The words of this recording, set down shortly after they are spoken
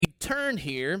turn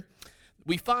here,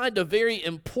 we find a very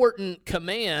important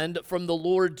command from the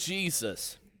Lord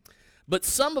Jesus. But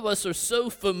some of us are so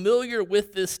familiar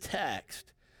with this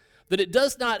text that it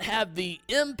does not have the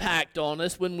impact on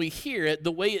us when we hear it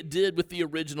the way it did with the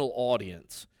original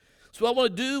audience. So I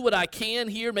want to do what I can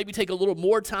here, maybe take a little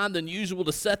more time than usual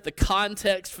to set the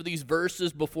context for these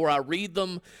verses before I read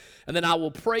them, and then I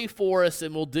will pray for us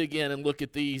and we'll dig in and look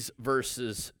at these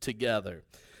verses together.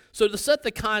 So to set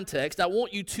the context, I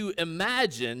want you to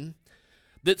imagine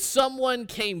that someone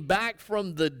came back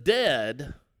from the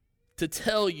dead to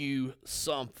tell you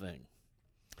something.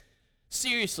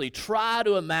 Seriously, try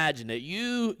to imagine it.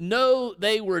 You know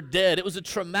they were dead. It was a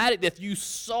traumatic death. You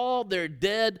saw their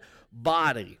dead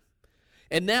body.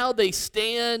 And now they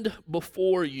stand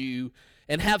before you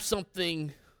and have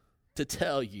something to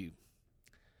tell you.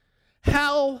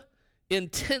 How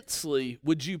intensely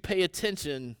would you pay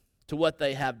attention to what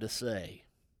they have to say?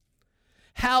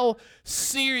 How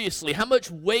seriously, how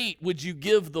much weight would you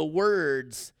give the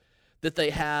words that they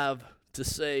have to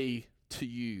say to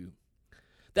you?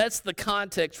 That's the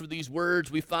context for these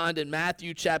words we find in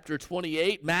Matthew chapter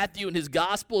 28. Matthew in his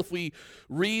gospel, if we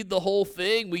read the whole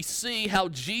thing, we see how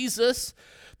Jesus,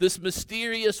 this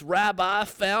mysterious rabbi,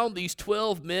 found these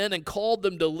 12 men and called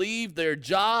them to leave their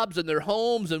jobs and their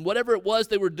homes and whatever it was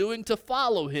they were doing to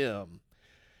follow him.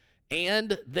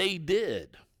 And they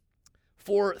did.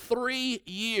 For 3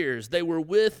 years, they were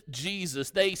with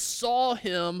Jesus. They saw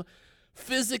him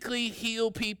physically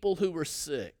heal people who were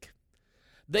sick.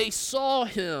 They saw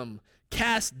him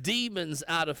cast demons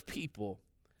out of people.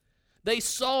 They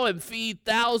saw him feed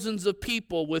thousands of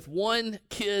people with one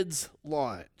kid's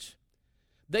lunch.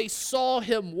 They saw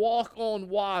him walk on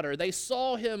water. They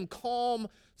saw him calm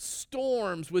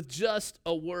storms with just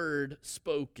a word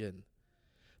spoken.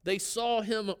 They saw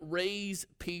him raise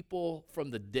people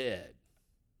from the dead.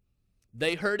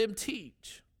 They heard him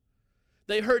teach.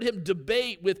 They heard him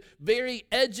debate with very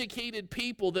educated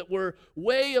people that were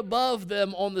way above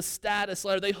them on the status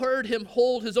ladder. They heard him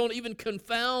hold his own, even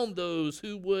confound those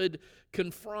who would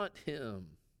confront him.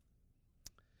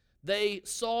 They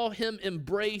saw him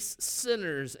embrace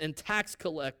sinners and tax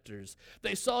collectors.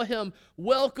 They saw him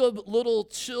welcome little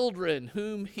children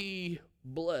whom he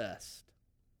blessed.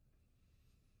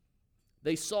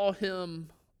 They saw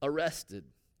him arrested.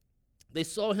 They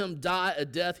saw him die a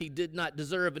death he did not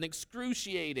deserve, an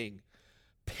excruciating,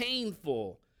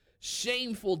 painful,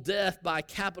 shameful death by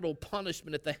capital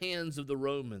punishment at the hands of the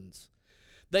Romans.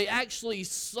 They actually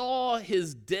saw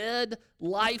his dead,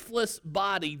 lifeless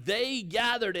body. They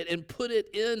gathered it and put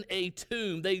it in a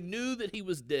tomb. They knew that he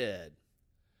was dead.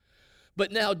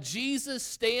 But now Jesus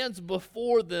stands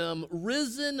before them,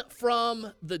 risen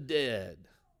from the dead.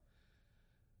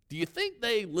 Do you think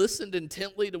they listened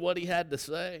intently to what he had to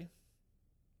say?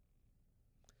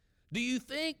 Do you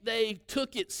think they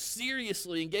took it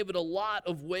seriously and gave it a lot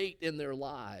of weight in their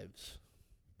lives?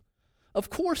 Of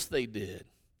course they did.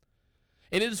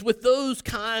 And it is with those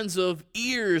kinds of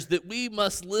ears that we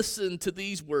must listen to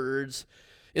these words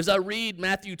as I read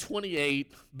Matthew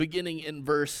 28, beginning in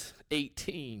verse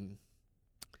 18.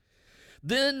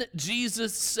 Then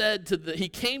Jesus he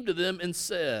came to them and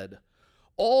said,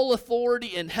 "All authority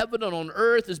in heaven and on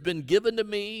earth has been given to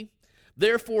me.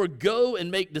 Therefore, go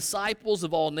and make disciples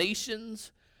of all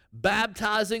nations,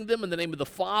 baptizing them in the name of the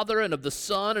Father and of the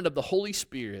Son and of the Holy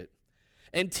Spirit,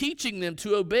 and teaching them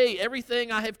to obey everything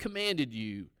I have commanded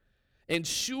you. And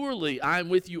surely I am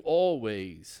with you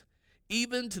always,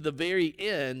 even to the very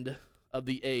end of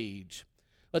the age."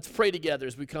 Let's pray together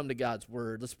as we come to God's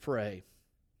word. Let's pray.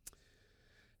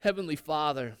 Heavenly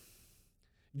Father,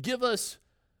 give us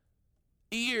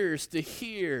ears to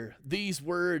hear these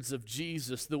words of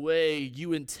Jesus the way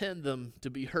you intend them to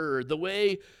be heard, the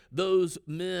way those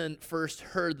men first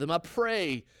heard them. I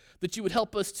pray that you would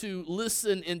help us to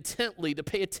listen intently, to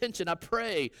pay attention. I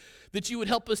pray that you would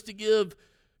help us to give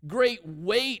great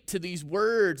weight to these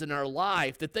words in our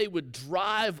life, that they would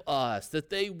drive us, that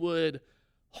they would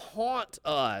haunt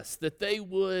us, that they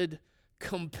would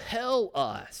compel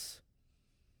us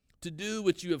to do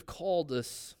what you have called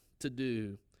us to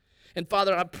do. And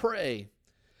Father, I pray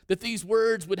that these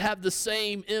words would have the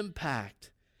same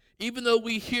impact, even though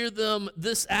we hear them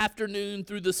this afternoon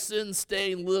through the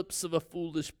sin-stained lips of a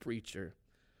foolish preacher.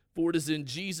 For it is in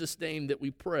Jesus' name that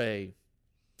we pray.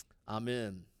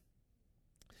 Amen.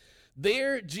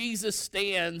 There Jesus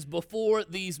stands before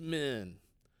these men,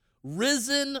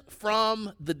 risen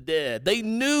from the dead. They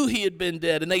knew he had been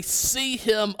dead, and they see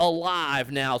him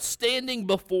alive now, standing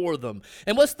before them.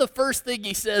 And what's the first thing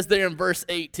he says there in verse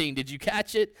 18? Did you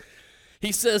catch it?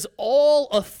 He says, "All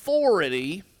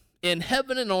authority in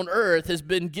heaven and on earth has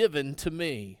been given to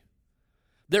me."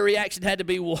 Their reaction had to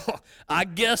be, well, I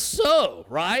guess so,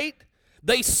 right?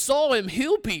 They saw him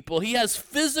heal people. He has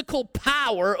physical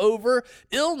power over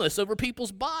illness, over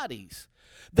people's bodies.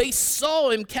 They saw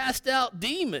him cast out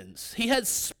demons. He had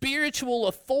spiritual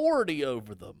authority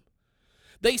over them.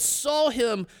 They saw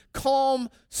him calm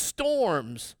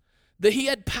storms, that he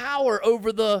had power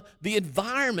over the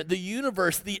environment, the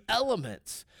universe, the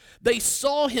elements. They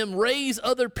saw him raise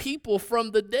other people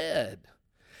from the dead.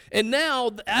 And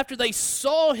now, after they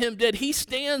saw him dead, he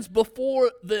stands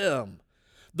before them.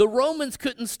 The Romans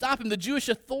couldn't stop him. The Jewish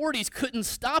authorities couldn't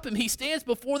stop him. He stands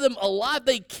before them alive.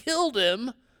 They killed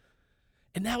him,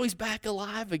 and now he's back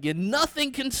alive again.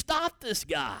 Nothing can stop this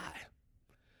guy.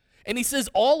 And he says,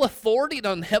 all authority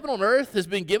on heaven and on earth has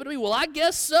been given to me. Well, I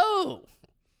guess so.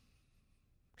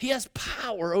 He has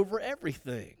power over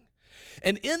everything.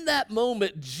 And in that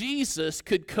moment, Jesus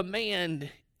could command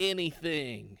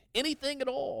anything at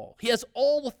all. He has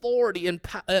all authority in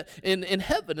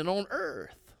heaven and on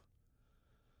earth.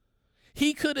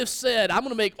 He could have said, I'm going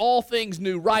to make all things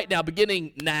new right now,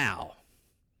 beginning now.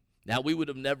 Now, we would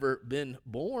have never been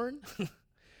born.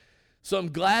 So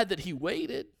I'm glad that he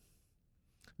waited.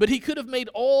 But he could have made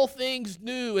all things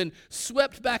new and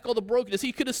swept back all the brokenness.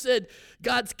 He could have said,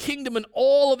 God's kingdom and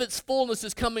all of its fullness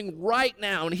is coming right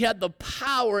now. And he had the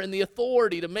power and the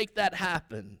authority to make that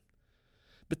happen.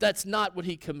 But that's not what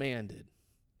he commanded.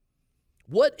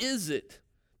 What is it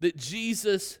that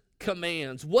Jesus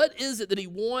commands? What is it that he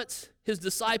wants his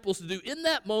disciples to do in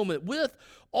that moment with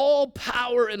all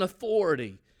power and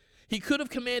authority? He could have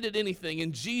commanded anything,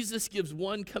 and Jesus gives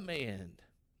one command: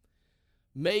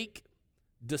 make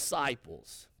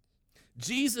disciples.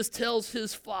 Jesus tells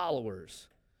his followers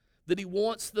that he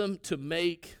wants them to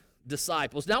make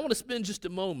disciples. Now I want to spend just a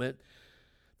moment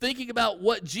thinking about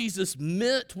what Jesus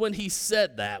meant when he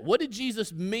said that. What did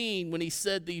Jesus mean when he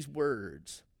said these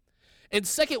words? And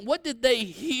second, what did they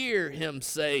hear him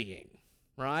saying,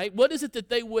 right? What is it that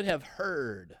they would have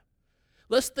heard?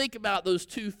 Let's think about those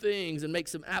two things and make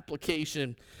some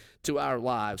application to our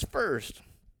lives. First,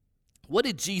 what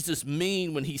did Jesus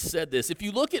mean when he said this? If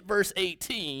you look at verse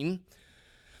 18,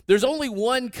 there's only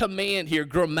one command here.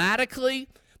 Grammatically,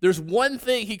 there's one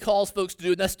thing he calls folks to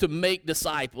do, and that's to make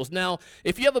disciples. Now,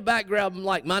 if you have a background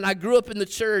like mine, I grew up in the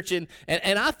church, and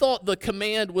I thought the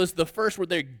command was the first word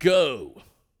there, go,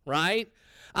 right?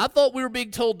 I thought we were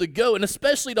being told to go, and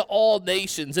especially to all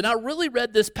nations. And I really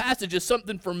read this passage as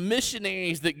something for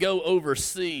missionaries that go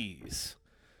overseas.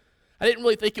 I didn't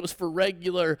really think it was for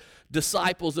regular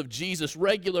disciples of Jesus,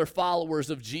 regular followers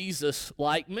of Jesus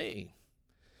like me.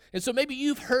 And so maybe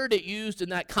you've heard it used in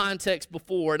that context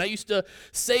before. And I used to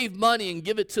save money and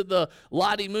give it to the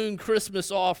Lottie Moon Christmas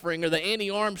offering or the Annie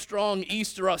Armstrong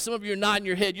Easter offering. Some of you are nodding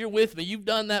your head. You're with me. You've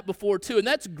done that before too. And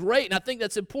that's great. And I think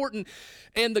that's important.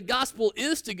 And the gospel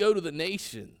is to go to the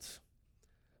nations.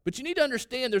 But you need to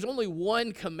understand there's only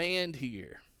one command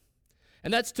here.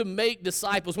 And that's to make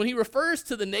disciples. When he refers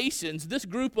to the nations, this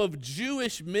group of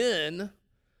Jewish men,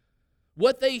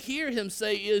 what they hear him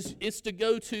say is it's to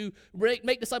go to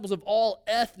make disciples of all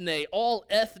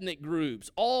ethnic groups,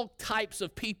 all types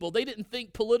of people. They didn't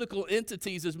think political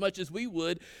entities as much as we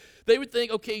would. They would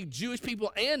think, okay, Jewish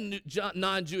people and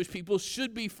non-Jewish people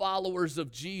should be followers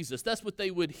of Jesus. That's what they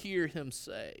would hear him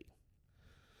say.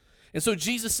 And so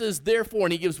Jesus says, therefore,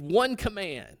 and he gives one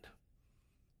command: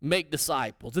 make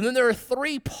disciples. And then there are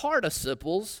three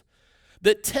participles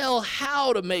that tell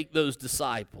how to make those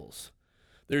disciples.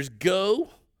 There's go,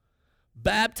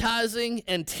 baptizing,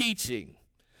 and teaching.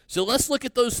 So let's look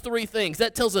at those three things.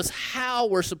 That tells us how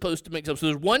we're supposed to make disciples. So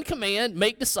there's one command: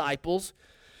 make disciples.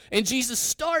 And Jesus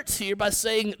starts here by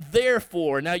saying,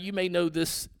 therefore. Now, you may know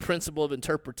this principle of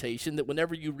interpretation, that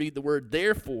whenever you read the word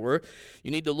therefore,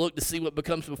 you need to look to see what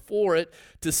becomes before it,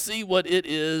 to see what it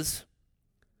is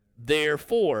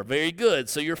therefore. Very good.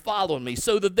 So you're following me.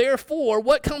 So the therefore,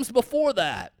 what comes before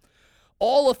that?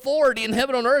 All authority in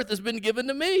heaven and on earth has been given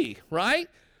to me, right?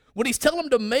 When he's telling them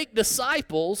to make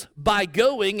disciples by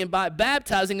going and by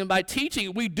baptizing and by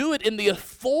teaching, we do it in the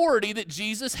authority that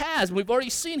Jesus has. And we've already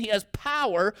seen he has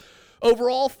power over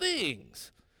all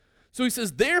things. So he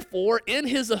says, therefore, in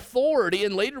his authority,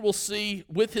 and later we'll see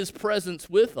with his presence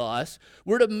with us,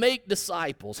 we're to make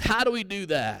disciples. How do we do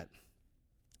that?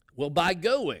 Well, by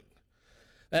going.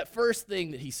 That first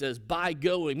thing that he says, by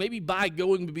going. Maybe by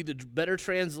going would be the better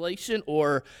translation,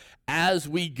 or as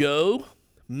we go,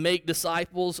 make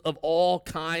disciples of all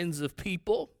kinds of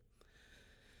people.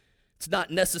 It's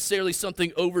not necessarily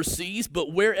something overseas,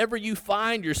 but wherever you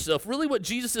find yourself. Really what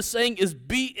Jesus is saying is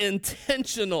be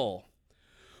intentional.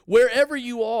 Wherever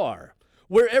you are,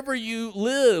 wherever you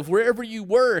live, wherever you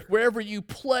work, wherever you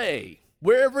play,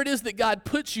 Wherever it is that God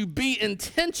puts you, be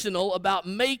intentional about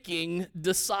making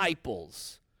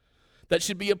disciples. That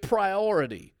should be a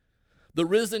priority. The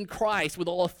risen Christ with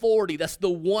all authority, that's the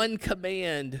one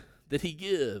command that he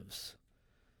gives.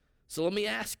 So let me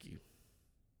ask you,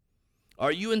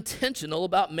 are you intentional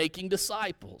about making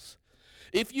disciples?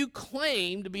 If you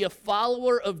claim to be a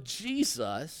follower of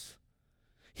Jesus,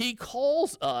 he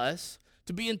calls us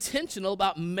to be intentional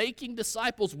about making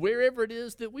disciples wherever it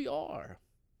is that we are.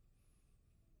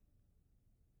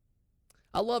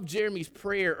 I love Jeremy's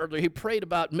prayer earlier. He prayed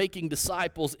about making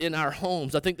disciples in our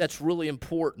homes. I think that's really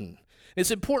important.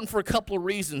 It's important for a couple of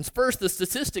reasons. First, the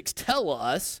statistics tell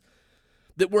us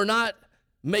that we're not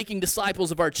making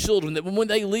disciples of our children, that when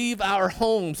they leave our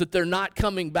homes, that they're not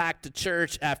coming back to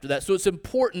church after that. So it's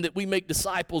important that we make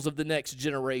disciples of the next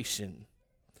generation.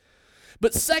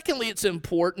 But secondly, it's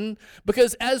important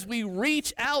because as we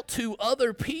reach out to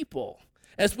other people,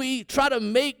 as we try to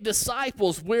make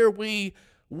disciples where we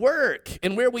work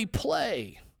and where we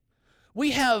play,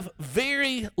 we have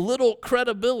very little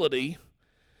credibility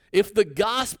if the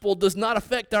gospel does not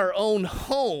affect our own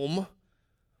home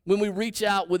when we reach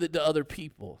out with it to other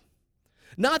people.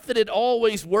 Not that it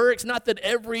always works, not that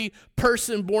every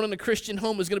person born in a Christian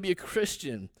home is going to be a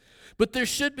Christian, but there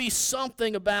should be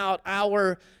something about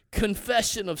our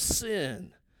confession of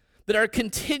sin, that are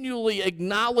continually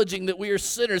acknowledging that we are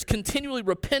sinners, continually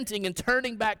repenting and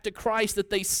turning back to Christ, that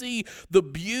they see the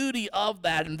beauty of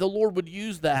that, and the Lord would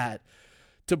use that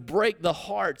to break the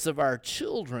hearts of our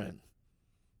children,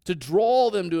 to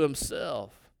draw them to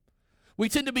himself. We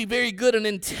tend to be very good and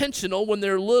intentional when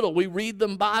they're little. We read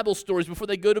them Bible stories before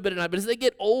they go to bed at night, but as they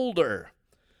get older,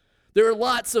 there are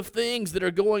lots of things that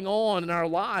are going on in our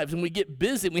lives, and we get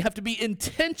busy. We have to be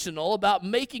intentional about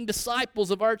making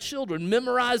disciples of our children,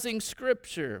 memorizing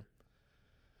Scripture.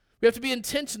 We have to be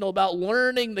intentional about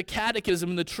learning the catechism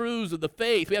and the truths of the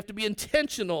faith. We have to be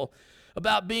intentional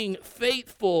about being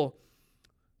faithful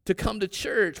to come to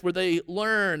church where they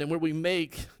learn and where we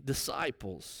make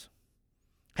disciples.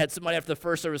 Had somebody after the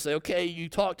first service say, okay, you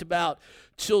talked about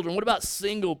children. What about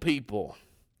single people?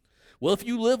 Well, if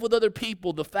you live with other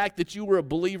people, the fact that you were a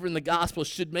believer in the gospel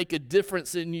should make a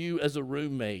difference in you as a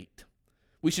roommate.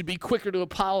 We should be quicker to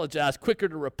apologize, quicker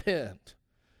to repent.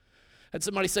 Had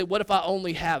somebody say, what if I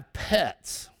only have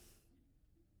pets?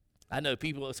 I know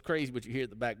people, it's crazy what you hear at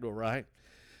the back door, right?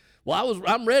 Well,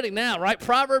 I'm ready now, right?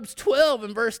 Proverbs 12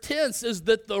 and verse 10 says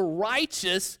that the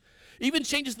righteous even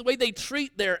changes the way they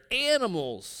treat their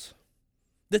animals,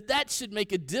 that should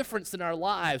make a difference in our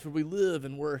lives where we live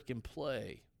and work and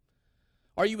play.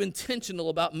 Are you intentional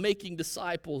about making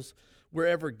disciples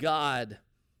wherever God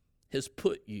has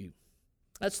put you?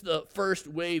 That's the first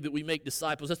way that we make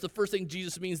disciples. That's the first thing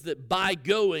Jesus means, that by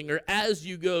going or as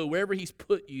you go, wherever he's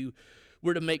put you,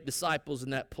 we're to make disciples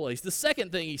in that place. The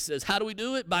second thing he says, how do we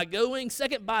do it? By going.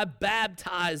 Second, by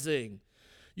baptizing.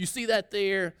 You see that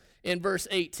there in verse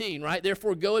 18, right?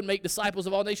 Therefore, go and make disciples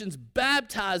of all nations,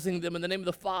 baptizing them in the name of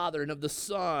the Father and of the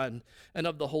Son and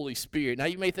of the Holy Spirit. Now,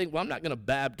 you may think, well, I'm not going to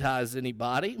baptize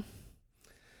anybody.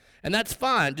 And that's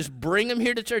fine. Just bring them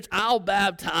here to church. I'll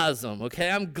baptize them, okay?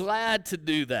 I'm glad to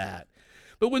do that.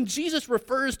 But when Jesus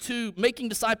refers to making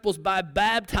disciples by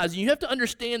baptizing, you have to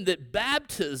understand that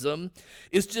baptism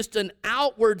is just an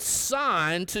outward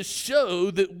sign to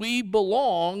show that we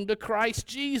belong to Christ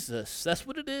Jesus. That's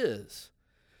what it is.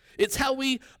 It's how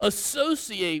we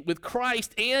associate with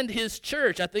Christ and his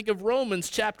church. I think of Romans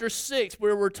chapter 6,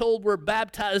 where we're told we're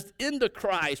baptized into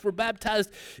Christ. We're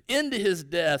baptized into his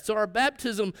death. So our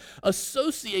baptism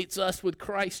associates us with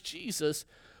Christ Jesus,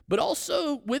 but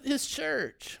also with his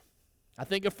church. I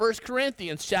think of 1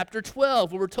 Corinthians chapter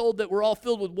 12, where we're told that we're all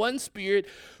filled with one Spirit,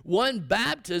 one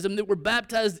baptism, that we're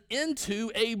baptized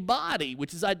into a body,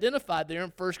 which is identified there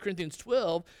in 1 Corinthians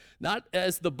 12, not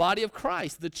as the body of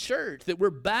Christ, the church, that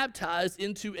we're baptized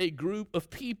into a group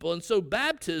of people. And so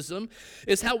baptism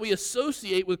is how we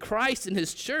associate with Christ and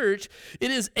his church. It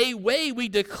is a way we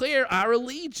declare our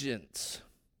allegiance.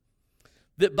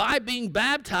 That by being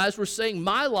baptized, we're saying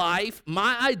my life,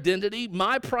 my identity,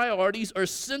 my priorities are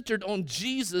centered on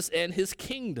Jesus and his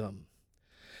kingdom.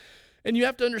 And you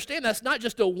have to understand that's not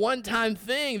just a one-time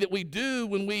thing that we do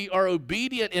when we are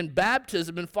obedient in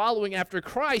baptism and following after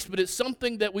Christ, but it's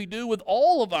something that we do with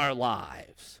all of our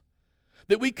lives.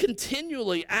 That we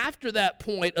continually, after that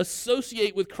point,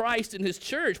 associate with Christ and his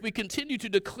church. We continue to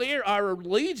declare our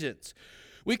allegiance.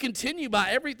 We continue by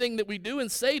everything that we do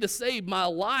and say to say, my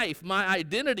life, my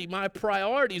identity, my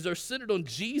priorities are centered on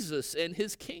Jesus and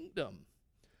his kingdom.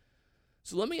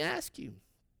 So let me ask you,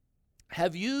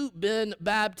 have you been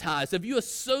baptized? Have you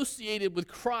associated with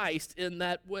Christ in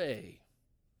that way?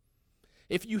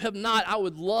 If you have not, I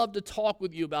would love to talk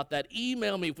with you about that.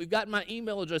 Email me. If we've got my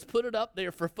email address, put it up there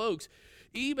for folks.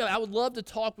 Email. I would love to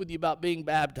talk with you about being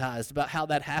baptized, about how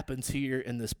that happens here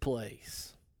in this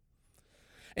place.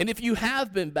 And if you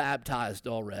have been baptized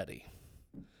already,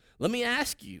 let me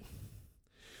ask you,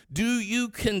 do you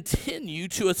continue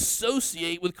to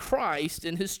associate with Christ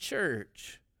and his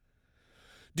church?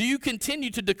 Do you continue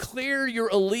to declare your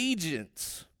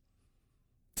allegiance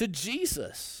to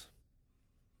Jesus?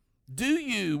 Do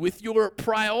you, with your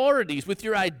priorities, with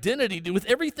your identity, with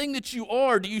everything that you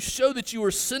are, do you show that you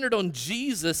are centered on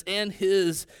Jesus and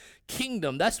his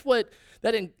kingdom? That's what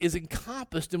that is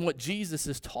encompassed in what Jesus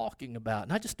is talking about.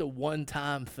 Not just a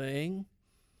one-time thing,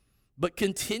 but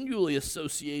continually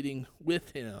associating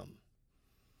with him.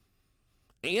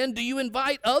 And do you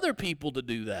invite other people to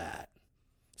do that?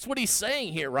 That's what he's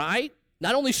saying here, right?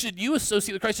 Not only should you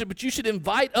associate with Christ, but you should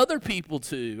invite other people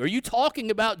to. Are you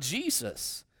talking about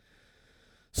Jesus?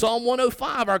 Psalm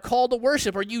 105, our call to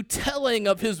worship. Are you telling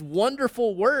of his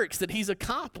wonderful works that he's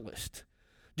accomplished?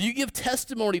 Do you give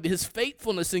testimony to his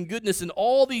faithfulness and goodness in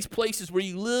all these places where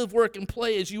you live, work, and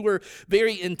play as you were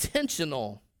very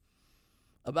intentional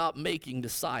about making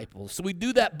disciples? So we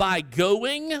do that by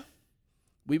going.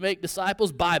 We make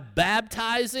disciples by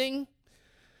baptizing.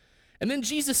 And then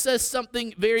Jesus says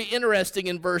something very interesting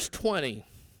in verse 20.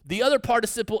 The other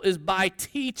participle is by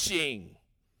teaching.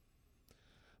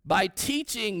 By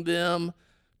teaching them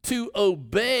to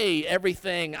obey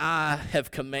everything I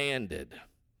have commanded.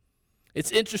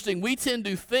 It's interesting. We tend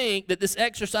to think that this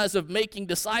exercise of making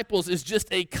disciples is just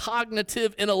a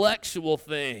cognitive, intellectual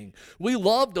thing. We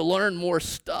love to learn more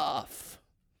stuff.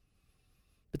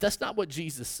 But that's not what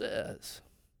Jesus says.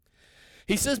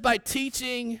 He says by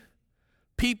teaching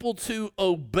people to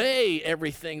obey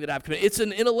everything that I've commanded. It's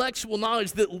an intellectual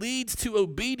knowledge that leads to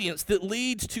obedience, that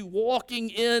leads to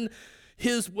walking in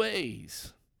his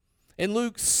ways. In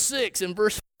Luke 6 and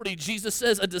verse 40, Jesus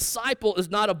says, a disciple is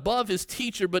not above his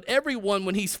teacher, but everyone,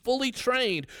 when he's fully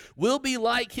trained, will be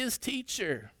like his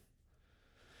teacher.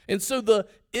 And so the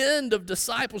end of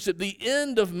discipleship, the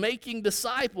end of making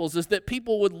disciples, is that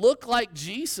people would look like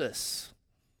Jesus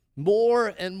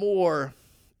more and more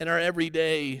in our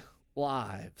everyday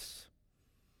lives.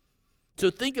 So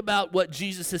think about what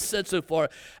Jesus has said so far.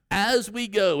 As we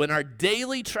go in our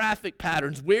daily traffic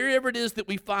patterns, wherever it is that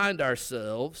we find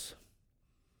ourselves,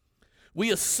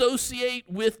 we associate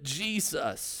with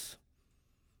Jesus.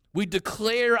 We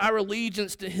declare our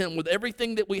allegiance to him with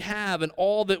everything that we have and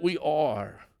all that we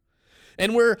are.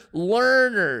 And we're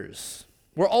learners.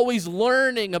 We're always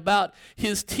learning about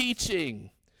his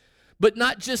teaching. But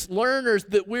not just learners,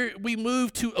 that we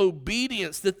move to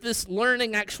obedience, that this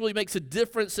learning actually makes a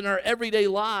difference in our everyday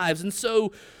lives. And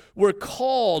so we're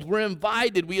called, we're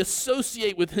invited, we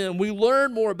associate with him, we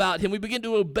learn more about him, we begin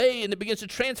to obey, and it begins to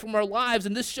transform our lives.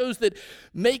 And this shows that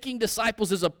making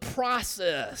disciples is a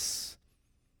process.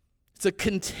 It's a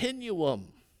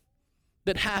continuum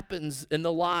that happens in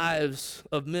the lives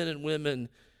of men and women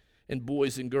and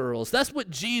boys and girls. That's what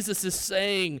Jesus is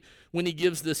saying when he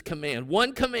gives this command.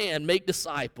 One command, make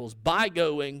disciples by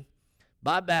going,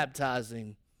 by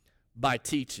baptizing, by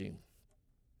teaching.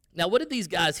 Now, what did these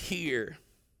guys hear?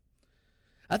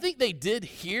 I think they did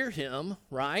hear him,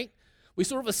 right? We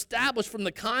sort of established from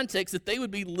the context that they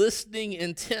would be listening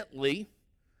intently.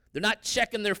 They're not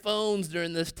checking their phones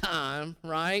during this time,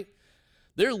 right?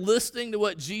 They're listening to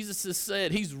what Jesus has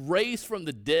said. He's raised from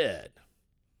the dead.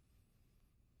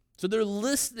 So they're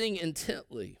listening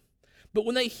intently. But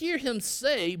when they hear him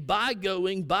say, by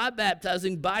going, by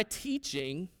baptizing, by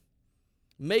teaching,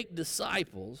 make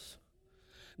disciples,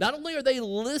 not only are they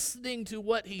listening to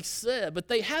what he said, but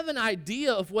they have an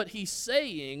idea of what he's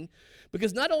saying,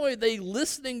 because not only are they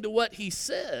listening to what he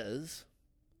says,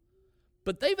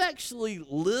 but they've actually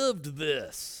lived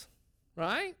this,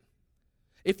 right?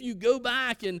 If you go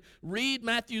back and read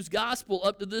Matthew's gospel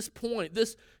up to this point,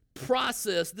 this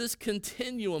process, this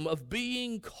continuum of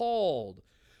being called,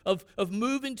 of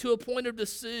moving to a point of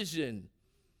decision,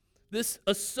 this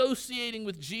associating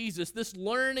with Jesus, this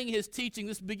learning his teaching,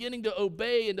 this beginning to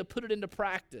obey and to put it into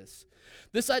practice,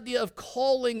 this idea of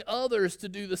calling others to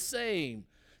do the same,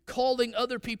 calling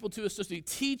other people to associate,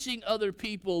 teaching other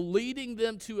people, leading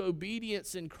them to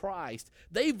obedience in Christ.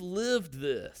 They've lived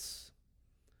this.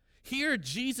 Here,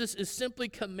 Jesus is simply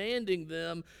commanding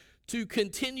them to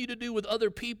continue to do with other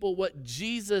people what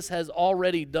Jesus has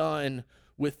already done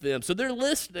with them. So they're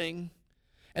listening,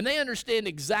 and they understand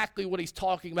exactly what he's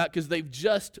talking about because they've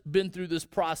just been through this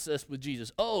process with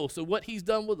Jesus. Oh, so what he's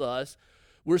done with us,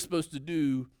 we're supposed to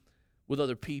do with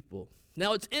other people.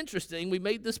 Now, it's interesting. We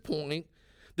made this point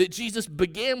that Jesus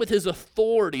began with his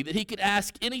authority, that he could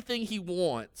ask anything he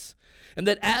wants, and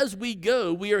that as we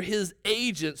go, we are his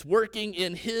agents working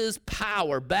in his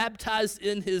power, baptized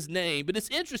in his name. But it's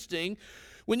interesting,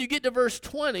 when you get to verse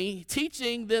 20,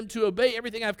 teaching them to obey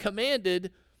everything I've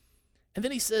commanded, and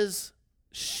then he says,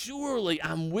 surely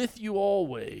I'm with you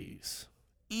always,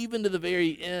 even to the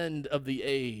very end of the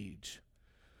age.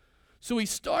 So he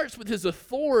starts with his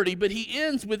authority, but he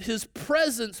ends with his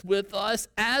presence with us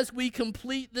as we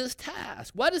complete this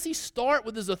task. Why does he start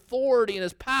with his authority and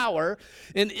his power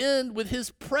and end with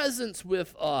his presence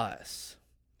with us?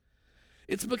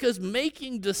 It's because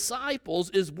making disciples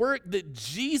is work that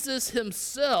Jesus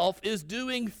himself is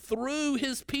doing through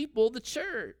his people, the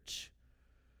church.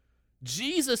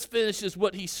 Jesus finishes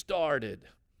what he started,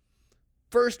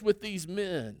 first with these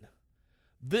men,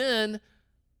 then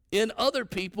in other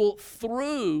people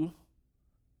through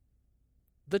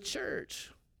the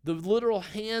church, the literal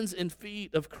hands and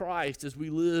feet of Christ as we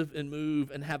live and move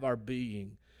and have our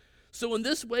being. So in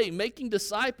this way, making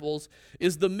disciples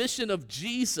is the mission of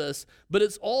Jesus, but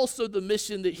it's also the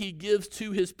mission that he gives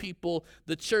to his people,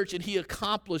 the church, and he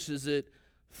accomplishes it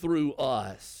through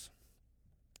us.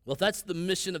 Well, if that's the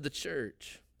mission of the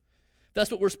church,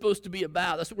 that's what we're supposed to be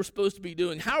about, that's what we're supposed to be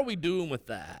doing, how are we doing with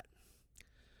that?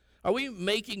 Are we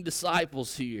making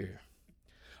disciples here?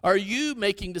 Are you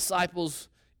making disciples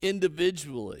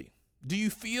individually? Do you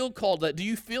feel called that? Do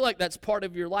you feel like that's part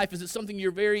of your life? Is it something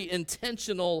you're very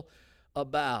intentional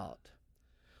about?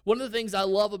 One of the things I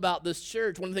love about this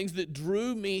church, one of the things that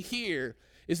drew me here,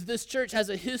 is that this church has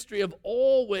a history of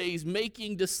always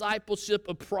making discipleship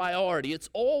a priority. It's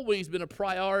always been a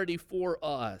priority for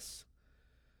us.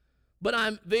 But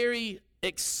I'm very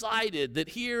excited that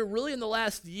here, really in the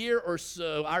last year or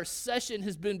so, our session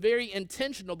has been very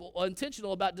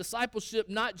intentional about discipleship,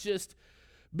 not just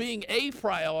being a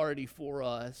priority for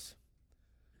us,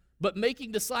 but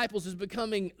making disciples is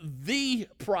becoming the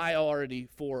priority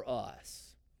for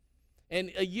us.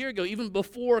 And a year ago, even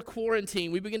before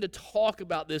quarantine, we began to talk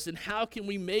about this and how can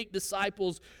we make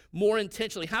disciples more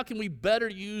intentionally? How can we better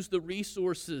use the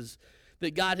resources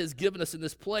that God has given us in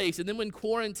this place? And then when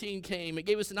quarantine came, it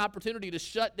gave us an opportunity to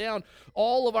shut down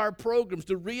all of our programs,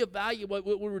 to reevaluate what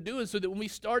we were doing so that when we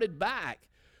started back,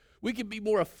 we could be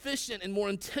more efficient and more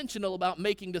intentional about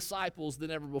making disciples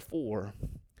than ever before.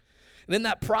 And in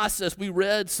that process, we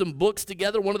read some books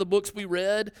together. One of the books we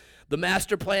read, The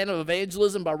Master Plan of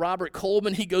Evangelism by Robert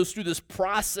Coleman, he goes through this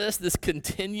process, this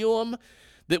continuum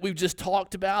that we've just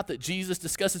talked about, that Jesus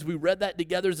discusses. We read that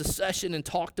together as a session and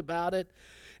talked about it.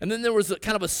 And then there was a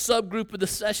kind of a subgroup of the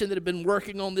session that had been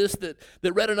working on this that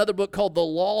read another book called The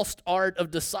Lost Art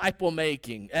of Disciple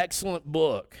Making. Excellent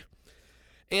book.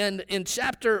 And in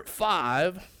chapter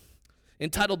 5,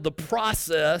 entitled The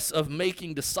Process of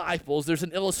Making Disciples, there's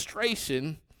an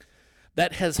illustration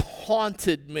that has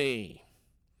haunted me.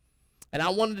 And I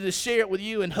wanted to share it with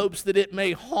you in hopes that it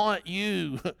may haunt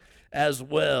you as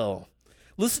well.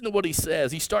 Listen to what he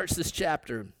says. He starts this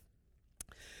chapter.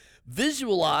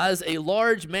 Visualize a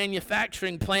large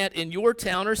manufacturing plant in your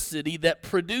town or city that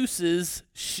produces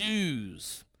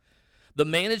shoes. The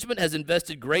management has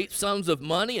invested great sums of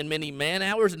money and many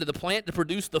man-hours into the plant to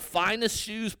produce the finest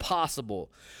shoes possible.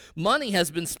 Money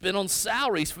has been spent on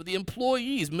salaries for the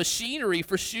employees, machinery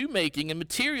for shoemaking, and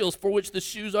materials for which the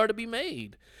shoes are to be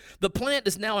made. The plant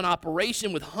is now in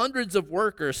operation with hundreds of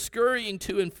workers scurrying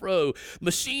to and fro.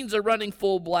 Machines are running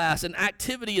full blast, and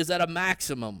activity is at a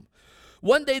maximum.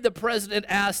 One day the president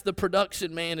asked the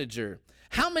production manager,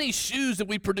 "How many shoes have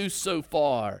we produced so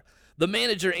far?" The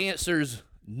manager answers,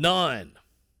 "None."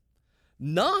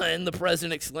 "None?" the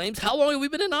president exclaims. "How long have we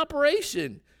been in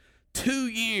operation?" 2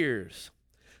 years.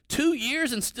 2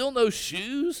 years and still no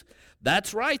shoes?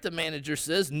 "That's right," the manager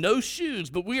says, "no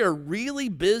shoes, but we are really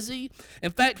busy.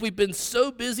 In fact, we've been so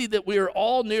busy that we are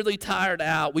all nearly tired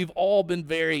out. We've all been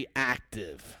very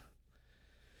active."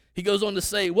 He goes on to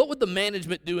say, what would the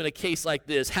management do in a case like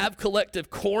this? Have collective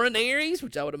coronaries,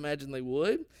 which I would imagine they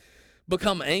would,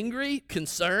 become angry,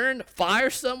 concerned, fire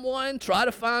someone, try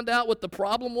to find out what the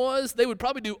problem was? They would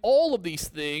probably do all of these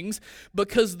things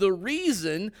because the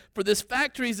reason for this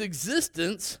factory's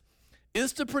existence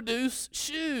is to produce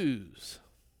shoes.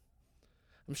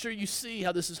 I'm sure you see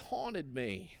how this has haunted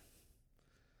me.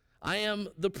 I am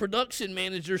the production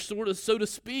manager, so to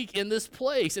speak, in this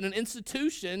place, in an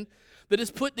institution that is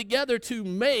put together to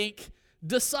make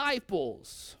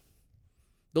disciples.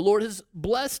 The Lord has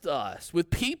blessed us with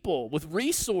people, with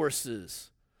resources,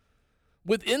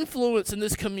 with influence in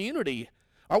this community.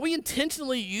 Are we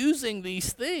intentionally using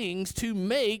these things to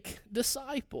make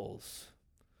disciples?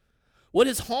 What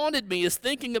has haunted me is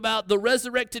thinking about the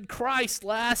resurrected Christ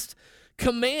last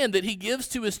command that he gives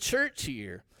to his church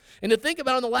here. And to think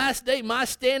about on the last day, my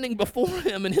standing before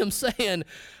him and him saying,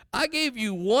 I gave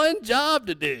you one job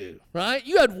to do, right?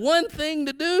 You had one thing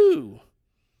to do.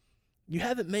 You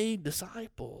haven't made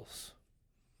disciples.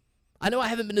 I know I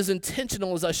haven't been as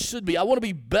intentional as I should be. I want to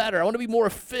be better. I want to be more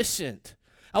efficient.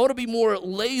 I want to be more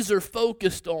laser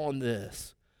focused on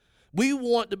this. We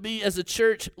want to be, as a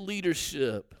church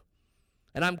leadership,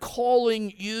 and I'm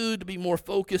calling you to be more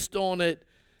focused on it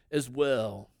as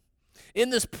well. In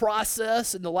this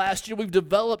process, in the last year, we've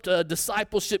developed a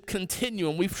discipleship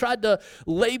continuum. We've tried to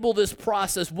label this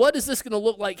process. What is this going to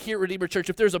look like here at Redeemer Church?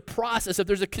 If there's a process, if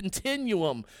there's a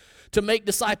continuum to make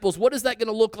disciples, what is that going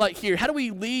to look like here? How do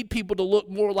we lead people to look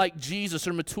more like Jesus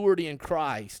or maturity in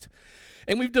Christ?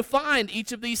 And we've defined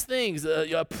each of these things,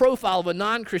 a profile of a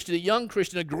non-Christian, a young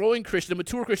Christian, a growing Christian, a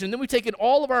mature Christian. And then we've taken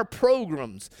all of our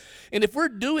programs. And if we're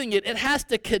doing it, it has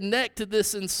to connect to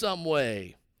this in some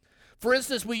way. For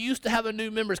instance, we used to have a new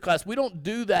members class. We don't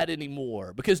do that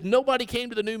anymore because nobody came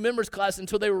to the new members class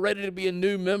until they were ready to be a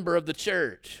new member of the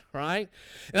church, right?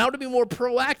 And I want to be more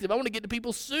proactive. I want to get to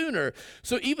people sooner.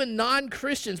 So even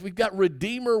non-Christians, we've got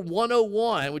Redeemer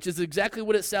 101, which is exactly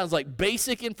what it sounds like,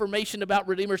 basic information about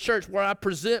Redeemer Church, where I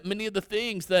present many of the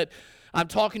things that I'm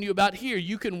talking to you about here.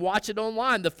 You can watch it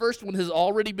online. The first one has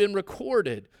already been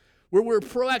recorded, where we're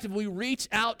proactive. We reach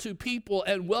out to people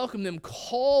and welcome them,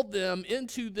 call them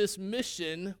into this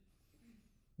mission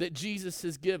that Jesus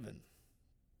has given.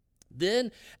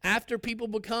 Then, after people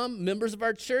become members of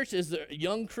our church as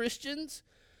young Christians,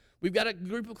 we've got a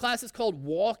group of classes called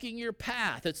Walking Your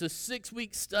Path. It's a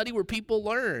 6-week study where people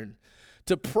learn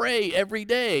to pray every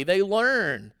day. They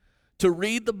learn to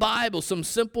read the Bible, some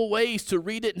simple ways to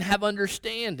read it and have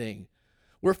understanding,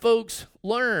 where folks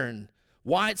learn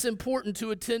why it's important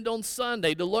to attend on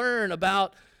Sunday, to learn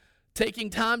about taking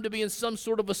time to be in some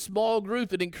sort of a small group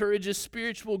that encourages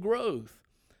spiritual growth,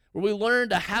 where we learn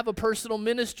to have a personal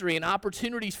ministry and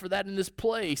opportunities for that in this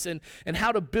place, and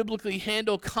how to biblically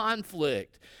handle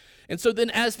conflict. And so then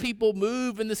as people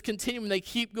move in this continuum, they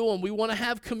keep going. We want to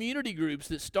have community groups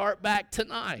that start back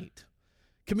tonight.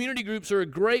 Community groups are a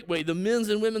great way. The men's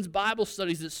and women's Bible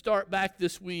studies that start back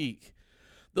this week.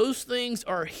 Those things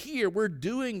are here. We're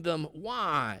doing them.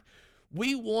 Why?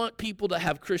 We want people to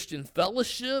have Christian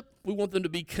fellowship. We want them to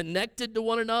be connected to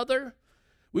one another.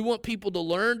 We want people to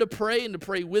learn to pray and to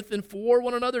pray with and for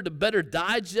one another, to better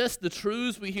digest the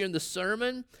truths we hear in the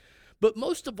sermon. But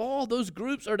most of all, those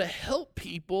groups are to help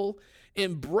people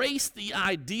embrace the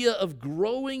idea of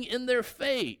growing in their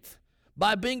faith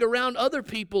by being around other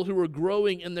people who are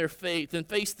growing in their faith and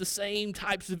face the same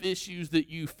types of issues that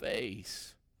you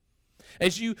face.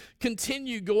 As you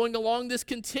continue going along this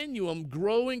continuum,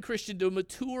 growing Christian to a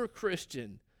mature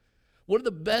Christian, one of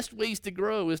the best ways to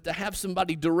grow is to have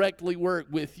somebody directly work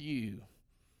with you.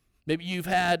 Maybe you've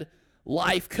had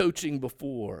life coaching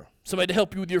before, somebody to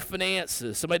help you with your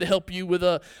finances, somebody to help you with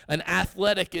an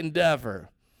athletic endeavor,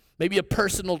 maybe a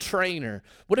personal trainer.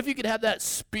 What if you could have that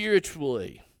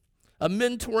spiritually? A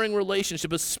mentoring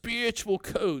relationship, a spiritual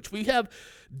coach. We have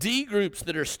D groups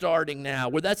that are starting now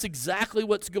where that's exactly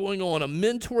what's going on, a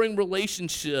mentoring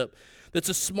relationship that's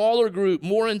a smaller group,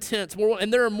 more intense,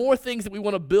 and there are more things that we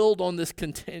want to build on this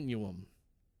continuum.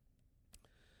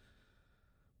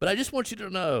 But I just want you to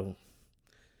know,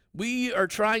 we are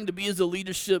trying to be as a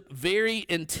leadership very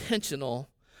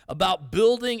intentional about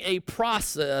building a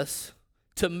process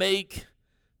to make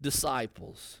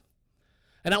disciples.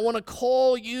 And I want to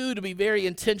call you to be very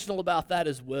intentional about that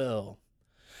as well.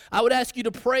 I would ask you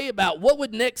to pray about what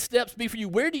would next steps be for you.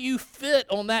 Where do you fit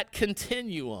on that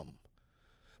continuum?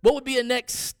 What would be a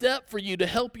next step for you to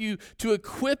help you, to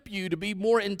equip you to be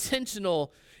more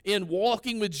intentional in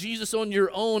walking with Jesus on your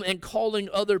own and calling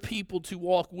other people to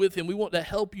walk with him? We want to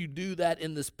help you do that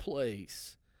in this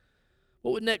place.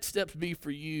 What would next steps be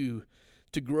for you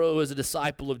to grow as a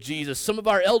disciple of Jesus? Some of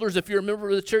our elders, if you're a member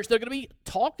of the church, they're going to be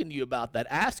talking to you about that,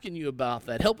 asking you about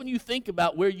that, helping you think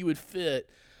about where you would fit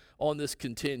on this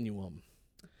continuum.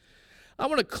 I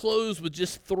want to close with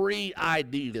just 3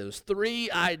 ideas.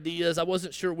 3 ideas. I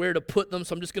wasn't sure where to put them,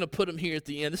 so I'm just going to put them here at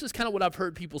the end. This is kind of what I've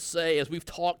heard people say as we've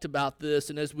talked about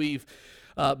this and as we've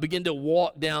begun to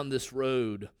walk down this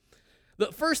road.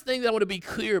 The first thing that I want to be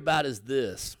clear about is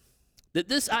this, that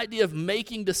this idea of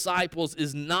making disciples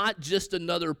is not just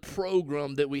another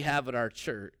program that we have at our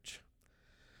church.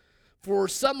 For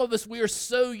some of us, we are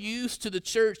so used to the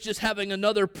church just having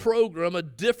another program, a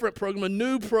different program, a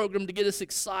new program to get us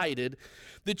excited,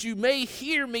 that you may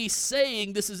hear me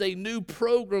saying this is a new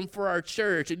program for our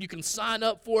church, and you can sign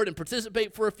up for it and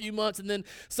participate for a few months, and then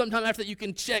sometime after that you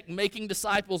can check making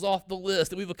disciples off the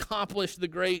list, and we've accomplished the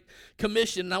Great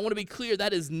Commission. And I want to be clear,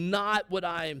 that is not what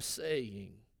I am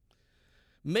saying.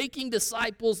 Making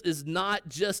disciples is not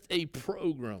just a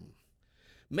program.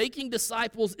 Making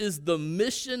disciples is the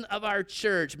mission of our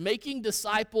church. Making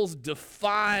disciples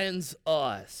defines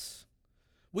us.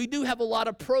 We do have a lot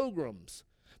of programs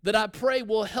that I pray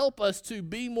will help us to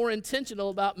be more intentional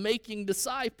about making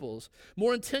disciples,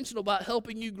 more intentional about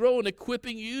helping you grow and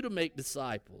equipping you to make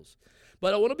disciples.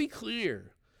 But I want to be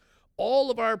clear, all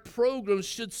of our programs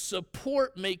should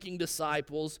support making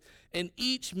disciples, and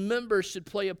each member should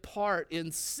play a part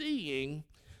in seeing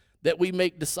that we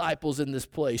make disciples in this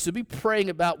place. So be praying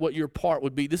about what your part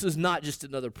would be. This is not just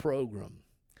another program.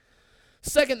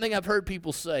 Second thing I've heard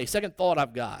people say, second thought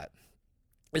I've got,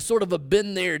 is sort of a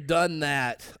been there, done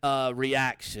that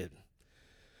reaction.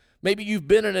 Maybe you've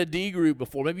been in a D group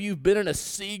before. Maybe you've been in a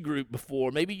C group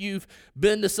before. Maybe you've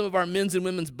been to some of our men's and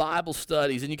women's Bible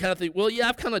studies, and you kind of think, well, yeah,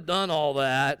 I've kind of done all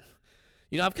that.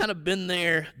 You know, I've kind of been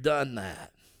there, done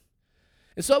that.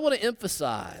 And so I want to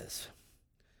emphasize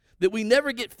that we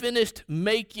never get finished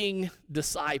making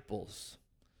disciples.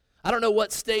 I don't know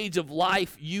what stage of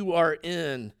life you are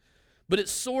in, but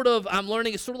it's sort of, I'm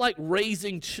learning, it's sort of like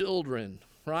raising children,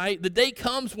 right? The day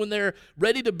comes when they're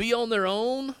ready to be on their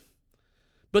own,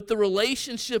 but the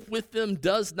relationship with them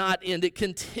does not end. It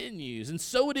continues. And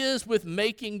so it is with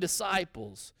making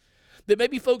disciples. That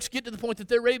maybe folks get to the point that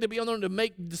they're ready to be on their own to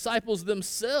make disciples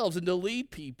themselves and to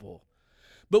lead people.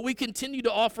 But we continue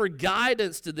to offer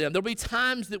guidance to them. There'll be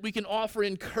times that we can offer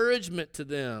encouragement to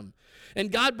them. And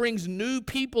God brings new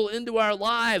people into our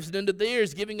lives and into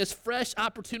theirs, giving us fresh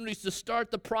opportunities to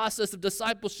start the process of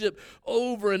discipleship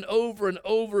over and over and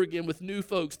over again with new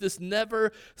folks. This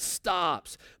never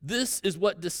stops. This is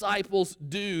what disciples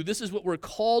do. This is what we're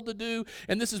called to do,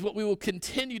 and this is what we will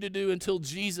continue to do until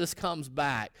Jesus comes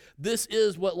back. This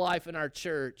is what life in our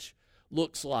church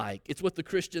looks like. It's what the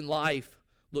Christian life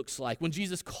looks like. When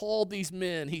Jesus called these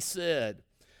men, he said,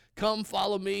 "Come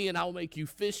follow me and I will make you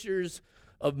fishers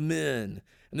of men."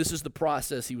 And this is the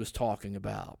process he was talking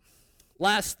about.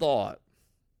 Last thought.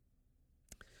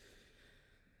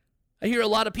 I hear a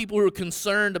lot of people who are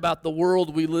concerned about the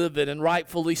world we live in, and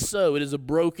rightfully so. It is a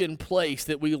broken place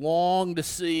that we long to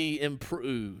see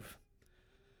improve.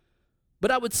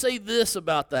 But I would say this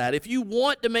about that. If you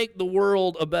want to make the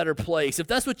world a better place, if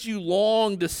that's what you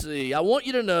long to see, I want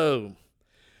you to know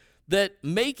that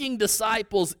making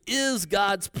disciples is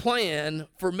God's plan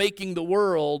for making the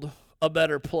world a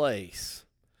better place.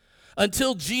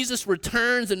 Until Jesus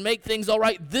returns and make things all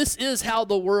right, this is how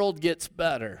the world gets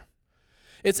better.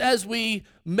 It's as we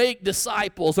make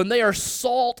disciples, and they are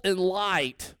salt and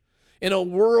light in a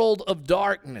world of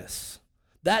darkness.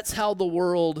 That's how the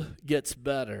world gets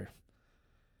better.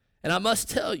 And I must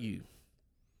tell you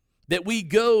that we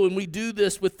go and we do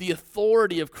this with the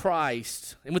authority of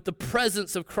Christ and with the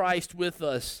presence of Christ with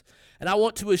us. And I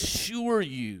want to assure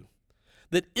you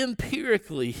that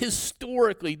empirically,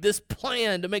 historically, this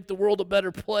plan to make the world a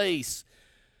better place,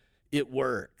 it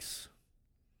works.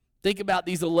 Think about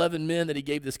these 11 men that he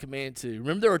gave this command to.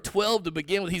 Remember, there were 12 to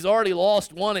begin with. He's already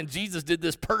lost one, and Jesus did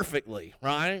this perfectly,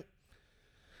 right?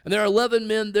 And there are 11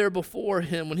 men there before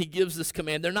him when he gives this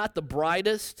command. They're not the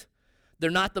brightest. They're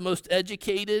not the most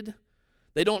educated.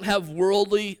 They don't have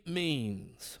worldly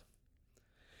means.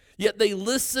 Yet they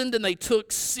listened and they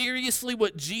took seriously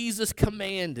what Jesus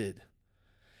commanded.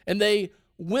 And they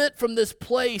went from this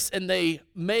place and they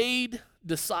made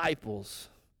disciples.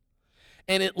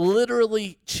 And it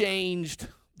literally changed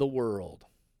the world.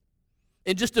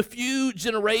 In just a few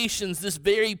generations, this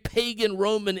very pagan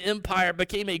Roman Empire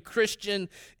became a Christian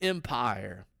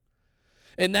empire.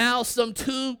 And now, some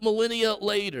 2 millennia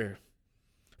later,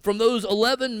 from those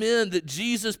 11 men that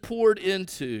Jesus poured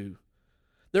into,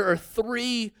 there are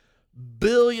 3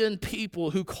 billion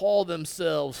people who call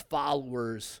themselves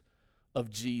followers of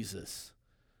Jesus.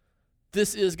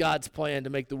 This is God's plan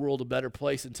to make the world a better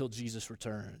place until Jesus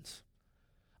returns.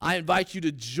 I invite you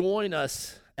to join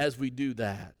us as we do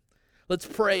that. Let's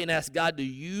pray and ask God to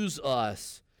use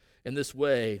us in this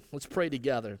way. Let's pray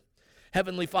together.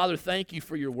 Heavenly Father, thank you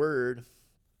for your word.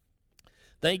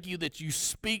 Thank you that you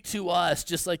speak to us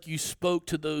just like you spoke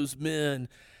to those men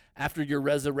after your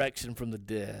resurrection from the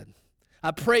dead. I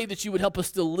pray that you would help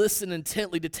us to listen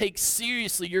intently, to take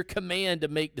seriously your command to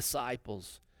make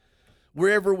disciples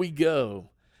wherever we go.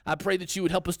 I pray that you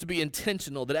would help us to be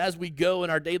intentional, that as we go in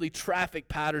our daily traffic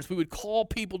patterns, we would call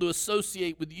people to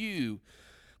associate with you.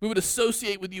 We would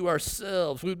associate with you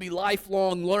ourselves. We would be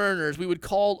lifelong learners. We would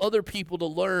call other people to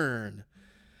learn.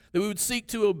 That we would seek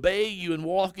to obey you and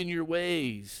walk in your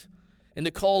ways and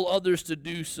to call others to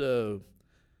do so,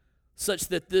 such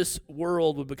that this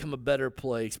world would become a better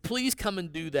place. Please come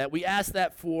and do that. We ask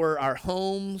that for our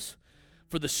homes,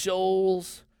 for the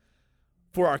Shoals,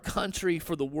 for our country,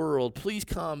 for the world. Please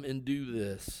come and do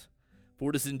this. For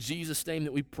it is in Jesus' name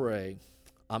that we pray.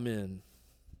 Amen.